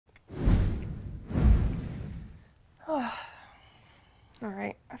All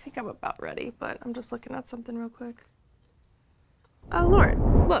right, I think I'm about ready, but I'm just looking at something real quick. Oh,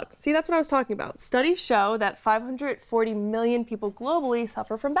 Lauren, look, see, that's what I was talking about. Studies show that 540 million people globally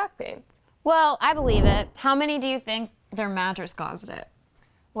suffer from back pain. Well, I believe it. How many do you think their mattress caused it?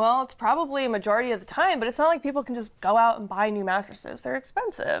 Well, it's probably a majority of the time, but it's not like people can just go out and buy new mattresses. They're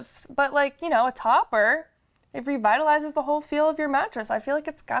expensive. But like, you know, a topper, it revitalizes the whole feel of your mattress. I feel like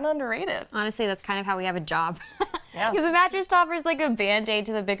it's kind of underrated. Honestly, that's kind of how we have a job. Yeah. Because a mattress topper is like a band-aid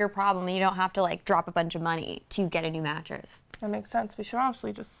to the bigger problem, and you don't have to like drop a bunch of money to get a new mattress. That makes sense. We should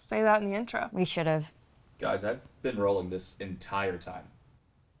honestly just say that in the intro. We should have. Guys, I've been rolling this entire time.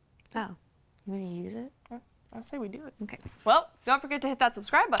 Oh, you want to use it? I say we do it. Okay. Well, don't forget to hit that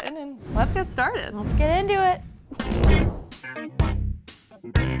subscribe button and let's get started. Let's get into it.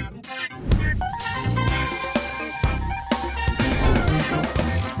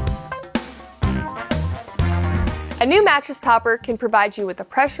 A new mattress topper can provide you with the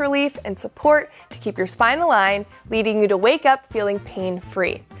pressure relief and support to keep your spine aligned, leading you to wake up feeling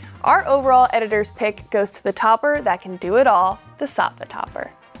pain-free. Our overall editor's pick goes to the topper that can do it all, the Sattva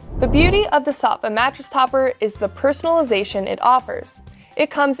topper. The beauty of the Sattva mattress topper is the personalization it offers. It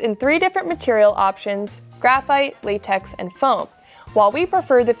comes in 3 different material options: graphite, latex, and foam. While we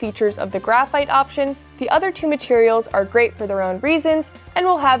prefer the features of the graphite option, the other 2 materials are great for their own reasons, and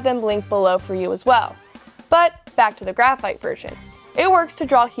we'll have them linked below for you as well. But back to the graphite version. It works to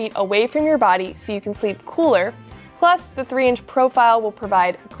draw heat away from your body so you can sleep cooler, plus the 3-inch profile will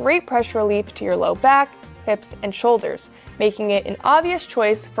provide great pressure relief to your low back, hips, and shoulders, making it an obvious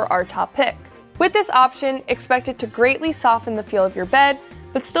choice for our top pick. With this option, expect it to greatly soften the feel of your bed,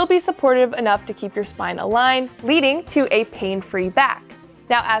 but still be supportive enough to keep your spine aligned, leading to a pain-free back.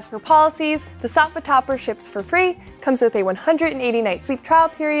 Now, as for policies, the Sattva topper ships for free, comes with a 180-night sleep trial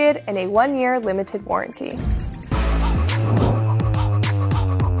period, and a 1-year limited warranty.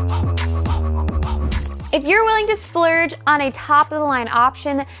 If you're willing to splurge on a top-of-the-line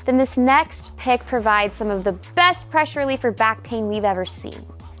option, then this next pick provides some of the best pressure relief for back pain we've ever seen.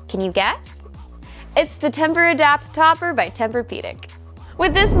 Can you guess? It's the Tempur-Adapt Topper by Tempur-Pedic.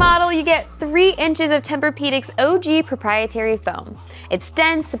 With this model, you get 3 inches of Tempur-Pedic's OG proprietary foam. It's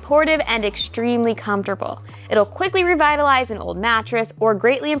dense, supportive, and extremely comfortable. It'll quickly revitalize an old mattress or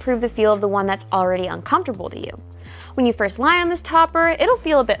greatly improve the feel of the one that's already uncomfortable to you. When you first lie on this topper, it'll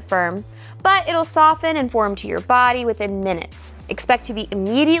feel a bit firm, but it'll soften and form to your body within minutes. Expect to be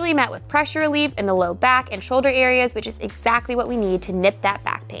immediately met with pressure relief in the low back and shoulder areas, which is exactly what we need to nip that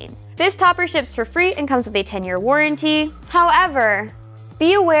back pain. This topper ships for free and comes with a 10-year warranty. However,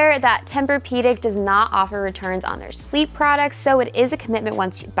 be aware that Tempur-Pedic does not offer returns on their sleep products, so it is a commitment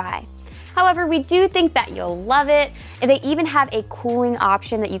once you buy. However, we do think that you'll love it, and they even have a cooling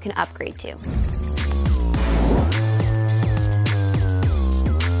option that you can upgrade to.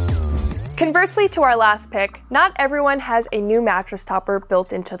 Conversely to our last pick, not everyone has a new mattress topper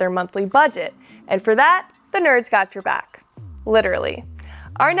built into their monthly budget, and for that, the nerds got your back. Literally.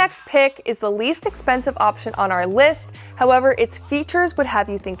 Our next pick is the least expensive option on our list, however, its features would have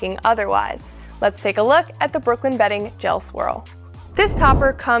you thinking otherwise. Let's take a look at the Brooklyn Bedding Gel Swirl. This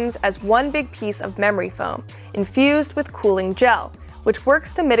topper comes as one big piece of memory foam, infused with cooling gel, which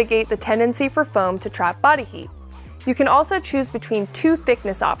works to mitigate the tendency for foam to trap body heat. You can also choose between 2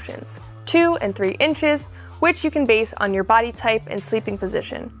 thickness options, 2 and 3 inches, which you can base on your body type and sleeping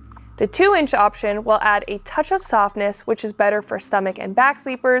position. The 2-inch option will add a touch of softness, which is better for stomach and back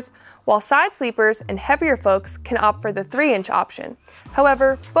sleepers, while side sleepers and heavier folks can opt for the 3-inch option.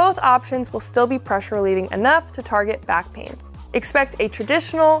 However, both options will still be pressure relieving enough to target back pain. Expect a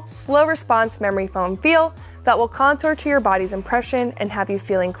traditional, slow response memory foam feel that will contour to your body's impression and have you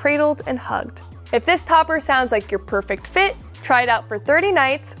feeling cradled and hugged. If this topper sounds like your perfect fit, try it out for 30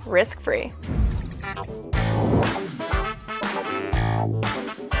 nights, risk-free.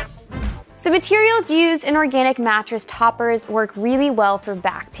 The materials used in organic mattress toppers work really well for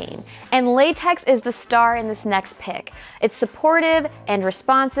back pain, and latex is the star in this next pick. It's supportive and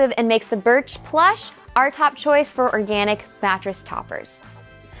responsive and makes the birch plush our top choice for organic mattress toppers.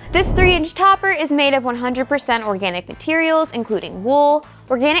 This 3-inch topper is made of 100% organic materials, including wool,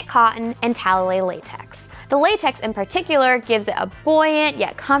 organic cotton, and tallow latex. The latex in particular gives it a buoyant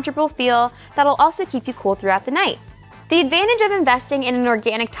yet comfortable feel that'll also keep you cool throughout the night. The advantage of investing in an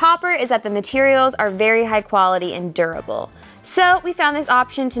organic topper is that the materials are very high quality and durable. So we found this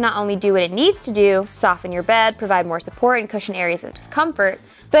option to not only do what it needs to do, soften your bed, provide more support and cushion areas of discomfort,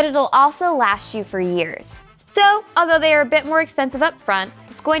 but it'll also last you for years. So, although they are a bit more expensive up front,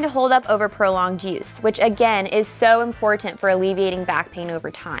 it's it's going to hold up over prolonged use, which again is so important for alleviating back pain over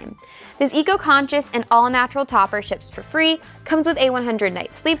time. This eco-conscious and all-natural topper ships for free, comes with a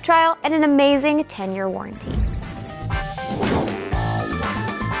 100-night sleep trial, and an amazing 10-year warranty.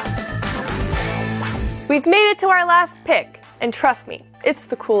 We've made it to our last pick, and trust me, it's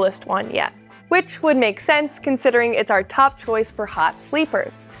the coolest one yet. Which would make sense considering it's our top choice for hot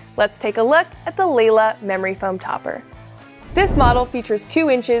sleepers. Let's take a look at the Layla Memory Foam Topper. This model features 2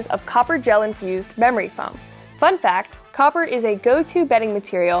 inches of copper gel-infused memory foam. Fun fact, copper is a go-to bedding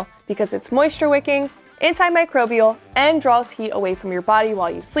material because it's moisture-wicking, antimicrobial, and draws heat away from your body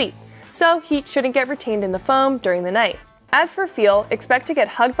while you sleep, so heat shouldn't get retained in the foam during the night. As for feel, expect to get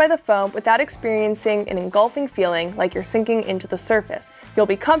hugged by the foam without experiencing an engulfing feeling like you're sinking into the surface. You'll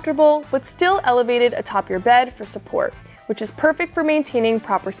be comfortable, but still elevated atop your bed for support, which is perfect for maintaining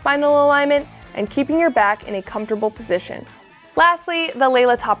proper spinal alignment and keeping your back in a comfortable position. Lastly, the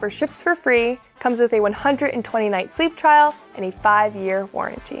Layla Topper ships for free, comes with a 120-night sleep trial, and a 5-year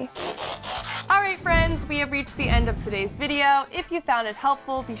warranty. Alright friends, we have reached the end of today's video. If you found it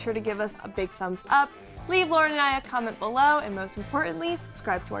helpful, be sure to give us a big thumbs up. Leave Lauren and I a comment below, and most importantly,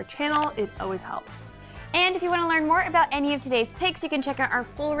 subscribe to our channel. It always helps. And if you want to learn more about any of today's picks, you can check out our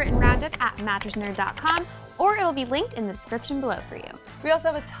full written roundup at mattressnerd.com, or it'll be linked in the description below for you. We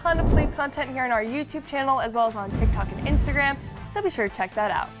also have a ton of sleep content here on our YouTube channel, as well as on TikTok and Instagram, so be sure to check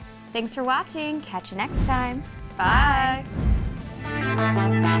that out. Thanks for watching. Catch you next time. Bye.